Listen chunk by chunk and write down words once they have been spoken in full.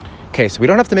okay, so we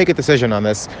don't have to make a decision on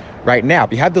this right now.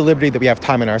 We have the liberty that we have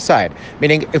time on our side.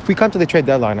 Meaning, if we come to the trade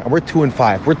deadline and we're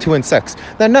 2-5, we're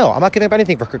 2-6, then no, I'm not giving up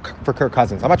anything for Kirk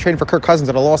Cousins. I'm not trading for Kirk Cousins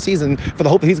at a lost season for the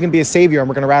hope that he's going to be a savior and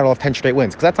we're going to rattle off 10 straight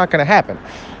wins, because that's not going to happen.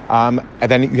 And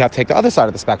then you have to take the other side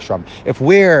of the spectrum. If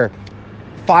we're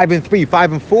 5-3,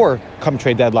 5-4 come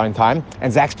trade deadline time,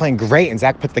 and Zach's playing great, and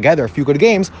Zach put together a few good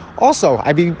games, also,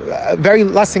 I'd be much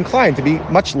less inclined to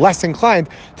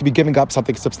be giving up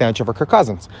something substantial for Kirk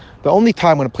Cousins. The only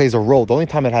time when it plays a role, the only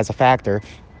time it has a factor,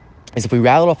 is if we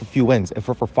rattled off a few wins. If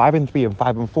we're 5-3 and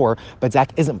 5-4, but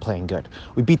Zach isn't playing good.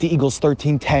 We beat the Eagles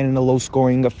 13-10 in a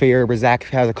low-scoring affair where Zach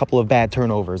has a couple of bad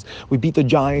turnovers. We beat the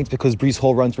Giants because Breece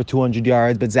Hall runs for 200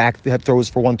 yards, but Zach throws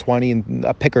for 120 and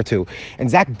a pick or two. And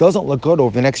Zach doesn't look good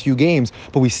over the next few games,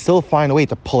 but we still find a way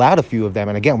to pull out a few of them.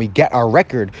 And again, we get our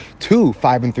record to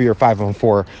 5-3 or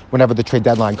 5-4 whenever the trade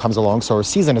deadline comes along. So our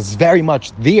season is very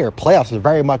much there. Playoffs are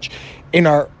very much in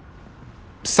our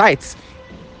sights.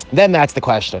 Then that's the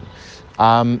question.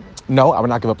 No, I would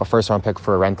not give up a first-round pick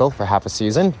for a rental for half a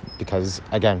season because,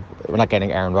 again, we're not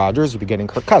getting Aaron Rodgers. We'd be getting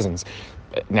Kirk Cousins.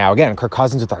 Now, again, Kirk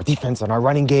Cousins with our defense and our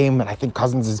running game, and I think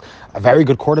Cousins is a very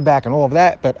good quarterback and all of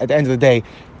that, but at the end of the day,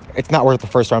 it's not worth the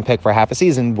first-round pick for half a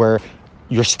season where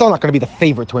you're still not going to be the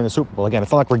favorite to win the Super Bowl. Again,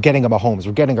 it's not like we're getting a Mahomes.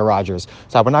 We're getting a Rodgers.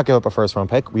 So I would not give up a first-round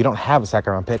pick. We don't have a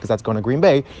second-round pick because that's going to Green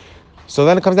Bay. So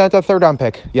then it comes down to a third-round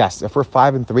pick. Yes, if we're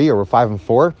 5-3 or we're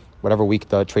 5-4, whatever week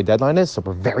the trade deadline is, so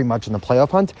we're very much in the playoff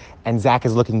hunt, and Zach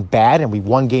is looking bad, and we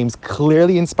won games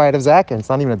clearly in spite of Zach, and it's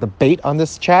not even a debate on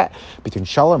this chat between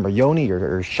Shullum or Yoni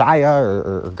or Shia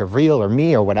or Gavril or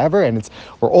me or whatever, and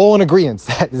we're all in agreement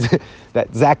that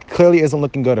Zach clearly isn't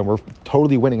looking good, and we're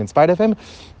totally winning in spite of him.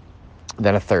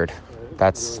 Then a third.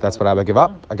 That's what I would give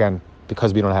up. Again,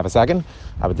 because we don't have a second,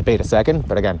 I would debate a second,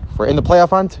 but again, if we're in the playoff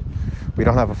hunt, we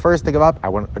don't have a first to give up. I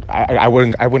wouldn't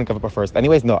give up a first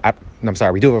anyways. I'm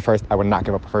sorry, we do have a first. I would not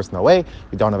give up a first, no way.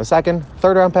 We don't have a second.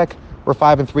 Third round pick. We're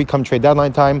 5-3 come trade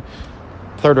deadline time.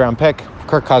 Third round pick,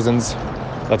 Kirk Cousins.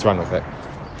 Let's run with it.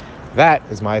 That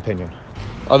is my opinion.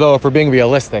 Although if we're being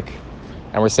realistic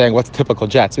and we're saying what's typical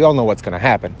Jets, we all know what's going to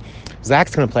happen.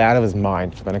 Zach's going to play out of his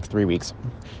mind for the next 3 weeks.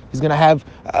 He's going to have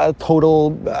a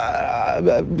total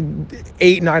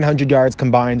 800-900 yards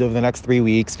combined over the next 3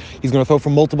 weeks. He's going to throw for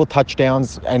multiple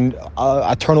touchdowns and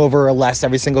a turnover or less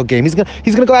every single game. He's going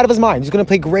to go out of his mind. He's going to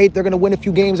play great. They're going to win a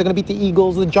few games. They're going to beat the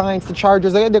Eagles, the Giants, the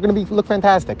Chargers. They're going to look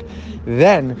fantastic.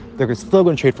 Then they're still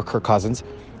going to trade for Kirk Cousins.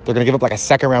 They're going to give up like a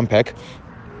second-round pick.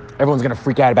 Everyone's going to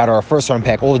freak out about our first-round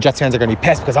pick. All the Jets fans are going to be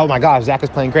pissed because, oh, my gosh, Zach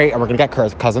is playing great, and we're going to get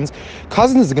Cousins.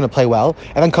 Cousins is going to play well,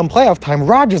 and then come playoff time,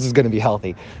 Rodgers is going to be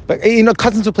healthy. But,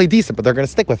 Cousins will play decent, but they're going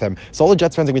to stick with him. So all the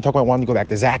Jets fans are going to be talking about wanting to go back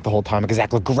to Zach the whole time because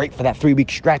Zach looked great for that 3-week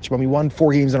stretch when we won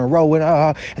 4 games in a row.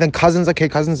 And then Cousins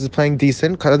is playing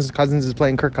decent. Cousins is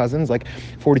playing Kirk Cousins, like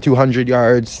 4,200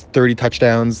 yards, 30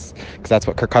 touchdowns, because that's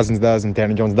what Kirk Cousins does and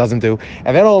Daniel Jones doesn't do.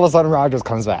 And then all of a sudden, Rodgers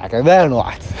comes back. And then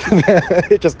what?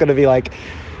 It's just going to be like,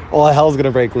 all hell's going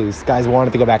to break loose. Guys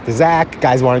wanted to go back to Zach.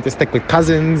 Guys wanted to stick with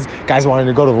Cousins. Guys wanted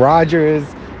to go to Rodgers.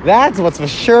 That's what's for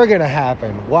sure going to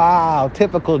happen. Wow,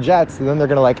 typical Jets. And then they're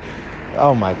going to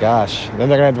oh my gosh. Then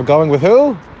they're going to end up going with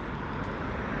who?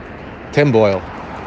 Tim Boyle.